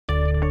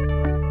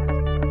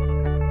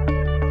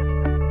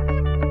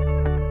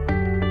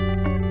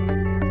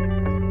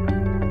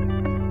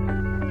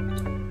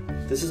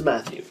This is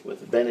Matthew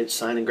with Advantage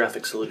Sign and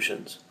Graphic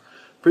Solutions.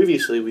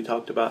 Previously we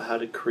talked about how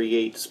to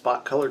create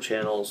spot color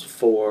channels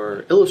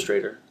for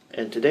Illustrator,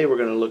 and today we're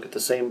going to look at the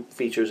same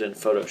features in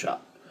Photoshop.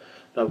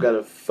 Now I've got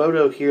a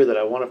photo here that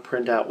I want to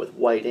print out with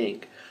white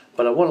ink,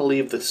 but I want to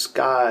leave the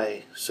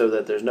sky so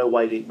that there's no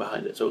white ink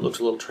behind it, so it looks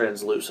a little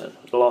translucent.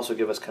 It'll also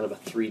give us kind of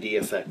a 3D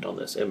effect on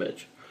this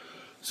image.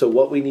 So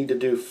what we need to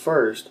do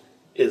first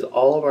is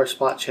all of our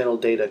spot channel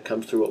data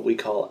comes through what we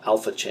call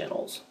alpha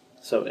channels.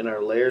 So in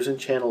our Layers and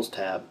Channels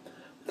tab,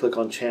 click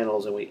on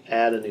Channels and we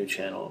add a new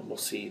channel, and we'll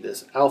see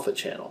this alpha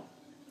channel.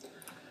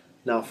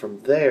 Now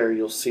from there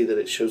you'll see that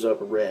it shows up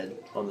red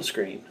on the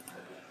screen.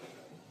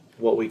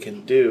 What we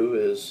can do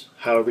is,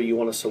 however you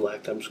want to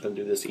select, I'm just going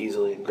to do this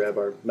easily and grab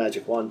our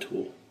magic wand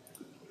tool.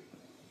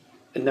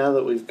 And now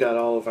that we've got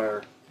all of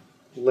our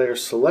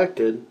layers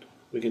selected,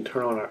 we can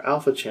turn on our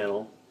alpha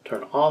channel,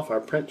 turn off our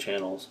print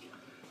channels.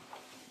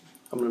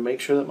 I'm going to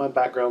make sure that my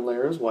background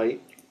layer is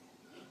white,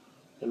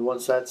 and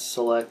once that's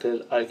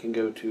selected I can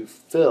go to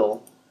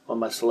Fill on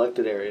my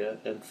selected area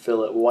and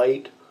fill it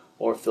white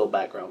or fill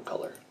background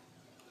color.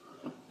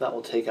 That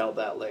will take out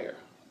that layer.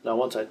 Now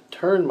once I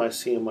turn my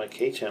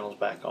CMYK channels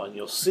back on,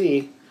 you'll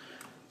see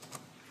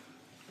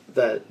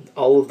that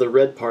all of the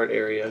red part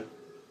area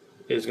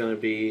is going to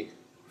be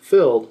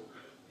filled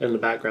and the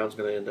background is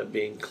going to end up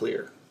being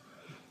clear.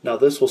 Now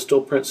this will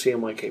still print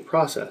CMYK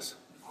process,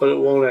 but it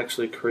won't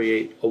actually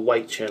create a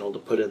white channel to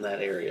put in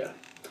that area.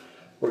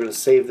 We're going to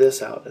save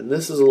this out, and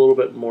this is a little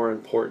bit more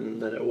important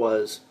than it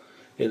was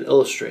in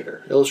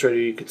Illustrator. Illustrator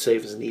you could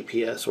save as an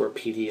EPS or a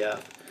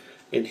PDF,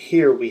 and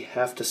here we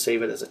have to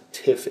save it as a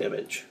TIFF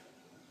image.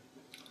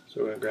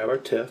 So we're going to grab our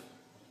TIFF,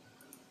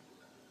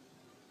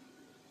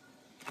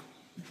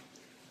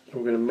 and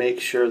we're going to make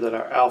sure that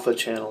our alpha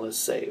channel is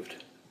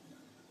saved.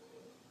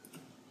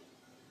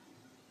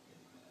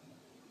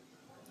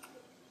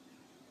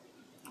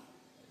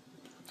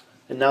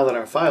 And now that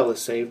our file is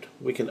saved,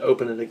 we can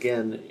open it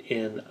again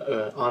in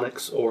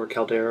Onyx or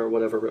Caldera or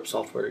whatever RIP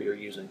software you're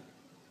using.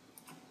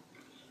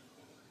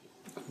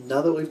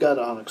 Now that we've got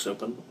Onyx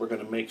open, we're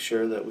going to make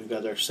sure that we've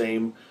got our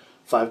same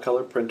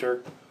 5-color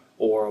printer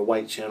or a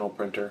white channel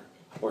printer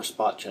or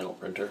spot channel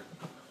printer.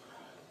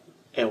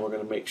 And we're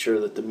going to make sure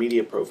that the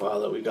media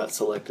profile that we've got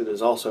selected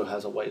also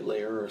has a white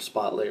layer or a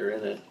spot layer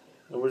in it.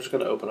 And we're just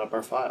going to open up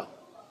our file.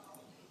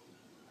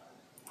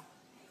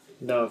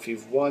 Now if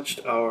you've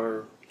watched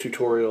our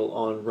tutorial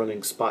on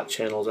running spot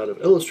channels out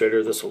of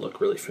Illustrator, this will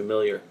look really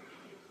familiar.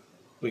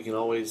 We can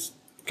always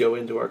go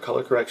into our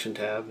color correction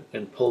tab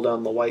and pull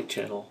down the white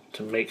channel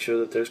to make sure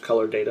that there's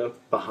color data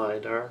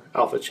behind our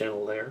alpha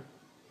channel there.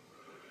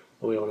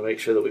 And we want to make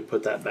sure that we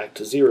put that back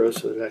to 0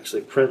 so that it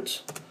actually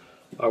prints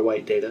our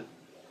white data.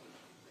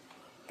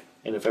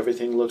 And if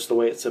everything looks the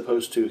way it's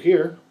supposed to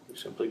here, we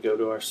simply go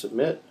to our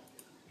Submit.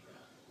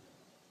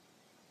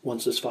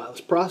 Once this file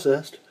is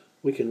processed,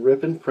 we can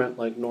rip and print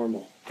like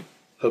normal.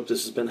 Hope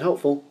this has been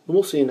helpful, and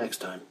we'll see you next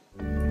time.